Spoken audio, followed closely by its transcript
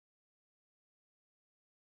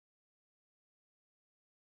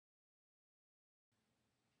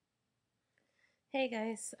Hey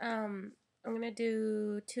guys, I'm gonna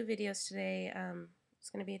do two videos today. It's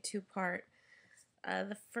gonna be a two-part.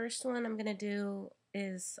 The first one I'm gonna do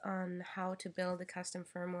is on how to build a custom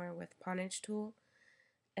firmware with Pwnagetool,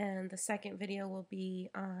 and the second video will be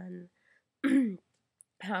on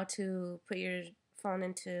how to put your phone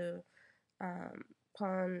into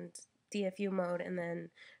Pwn DFU mode and then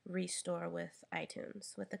restore with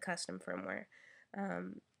iTunes with the custom firmware.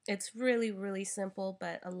 It's really simple,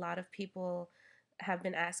 but a lot of people have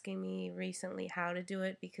been asking me recently how to do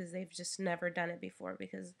it because they've just never done it before,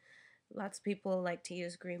 because lots of people like to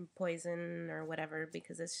use green poison or whatever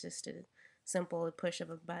because it's just a simple push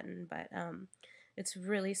of a button, but it's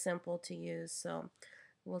really simple to use. So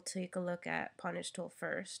we'll take a look at Pwnagetool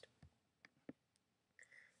first.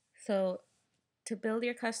 So to build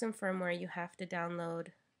your custom firmware, you have to download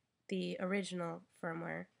the original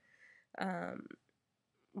firmware,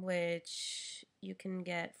 which you can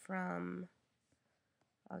get from,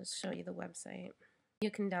 I'll just show you the website. You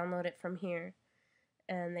can download it from here,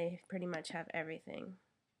 and they pretty much have everything.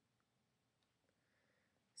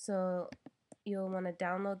 So you'll want to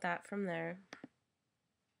download that from there,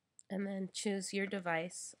 and then choose your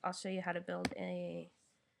device. I'll show you how to build a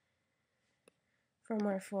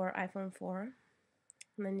firmware for iPhone 4,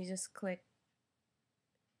 and then you just click.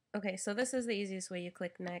 Okay, so this is the easiest way. You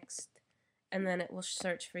click next, and then it will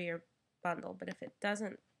search for your bundle. But if it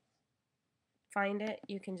doesn't find it,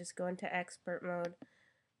 you can just go into expert mode,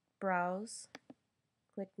 browse,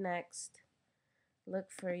 click next, look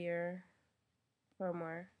for your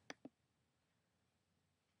firmware,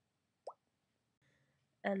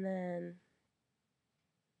 and then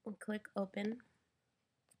click open.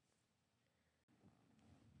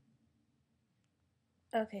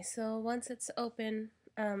 Okay, so once it's open,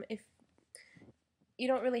 if you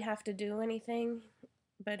don't really have to do anything,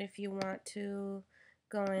 but if you want to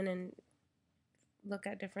go in and look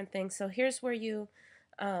at different things, so here's where you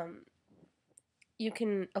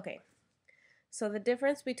can, okay, so the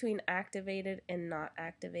difference between activated and not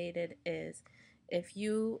activated is if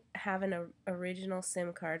you have an original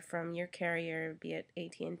SIM card from your carrier, be it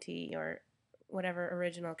AT&T or whatever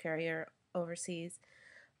original carrier overseas,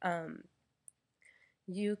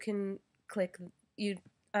 you can you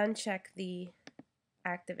uncheck the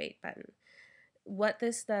activate button. What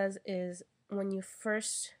this does is when you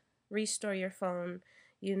first restore your phone,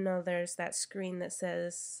 you know there's that screen that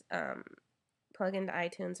says plug into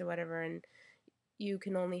iTunes or whatever, and you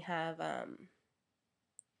can only have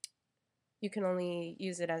you can only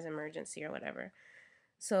use it as emergency or whatever.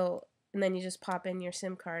 So, and then you just pop in your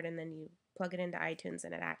SIM card and then you plug it into iTunes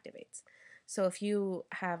and it activates. So if you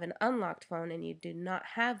have an unlocked phone and you do not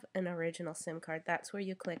have an original SIM card, that's where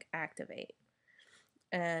you click activate.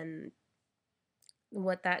 And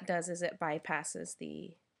what that does is it bypasses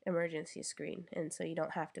the emergency screen, and so you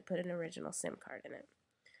don't have to put an original SIM card in it.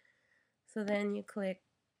 So then you click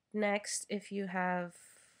next if you have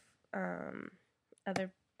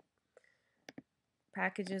other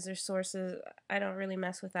packages or sources. I don't really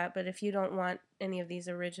mess with that, but if you don't want any of these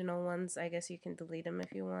original ones, I guess you can delete them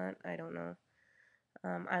if you want. I don't know.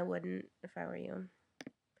 I wouldn't if I were you.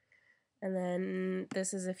 And then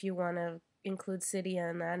this is if you want to include Cydia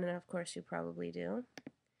in that, and of course you probably do.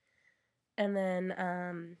 And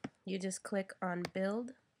then you just click on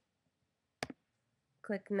build,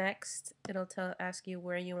 click next. It'll ask you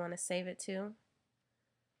where you want to save it to.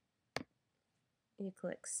 You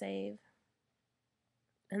click save,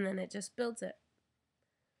 and then it just builds it.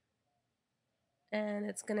 And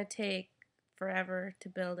it's going to take forever to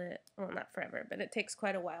build it. Well, not forever, but it takes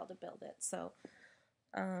quite a while to build it. So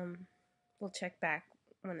we'll check back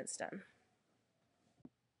when it's done.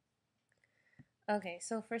 Okay,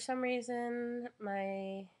 so for some reason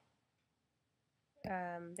my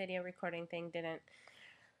video recording thing didn't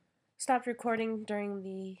stop recording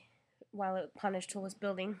during while Pwnagetool was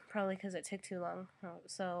building, probably because it took too long.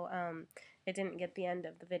 So it didn't get the end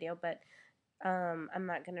of the video, but I'm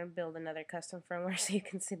not going to build another custom firmware so you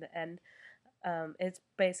can see the end. It's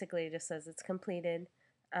basically just says it's completed,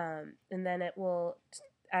 and then it will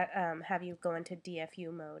have you go into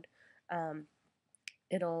DFU mode.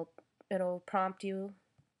 It'll prompt you.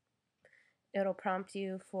 It'll prompt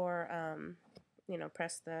you for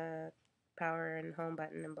press the power and home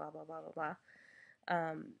button and blah blah blah blah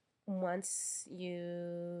blah. Once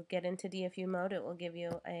you get into DFU mode, it will give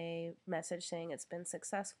you a message saying it's been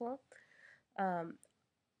successful.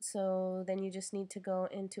 So then you just need to go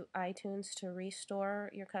into iTunes to restore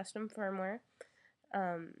your custom firmware.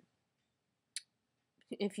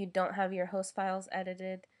 If you don't have your host files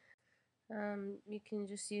edited, you can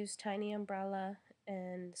just use Tiny Umbrella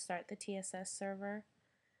and start the TSS server.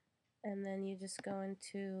 and then you just go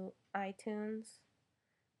into iTunes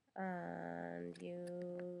and you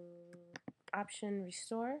option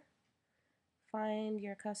restore, find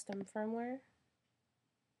your custom firmware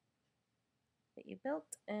that you built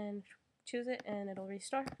and choose it, and it'll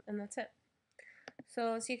restore, and that's it.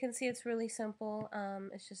 So as you can see, it's really simple.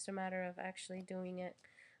 It's just a matter of actually doing it.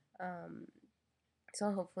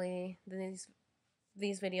 So hopefully these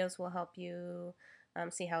videos will help you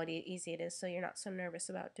see how easy it is, so you're not so nervous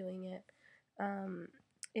about doing it.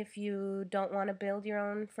 If you don't want to build your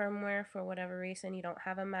own firmware for whatever reason, you don't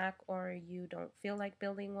have a Mac or you don't feel like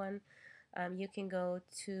building one, you can go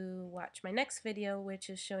to watch my next video, which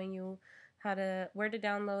is showing you where to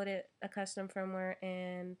download a custom firmware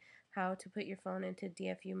and how to put your phone into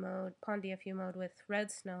DFU mode, PON DFU mode with Red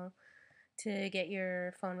Snow to get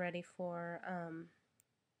your phone ready for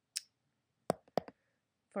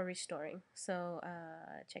restoring. So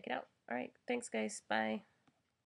check it out. All right, thanks guys. Bye.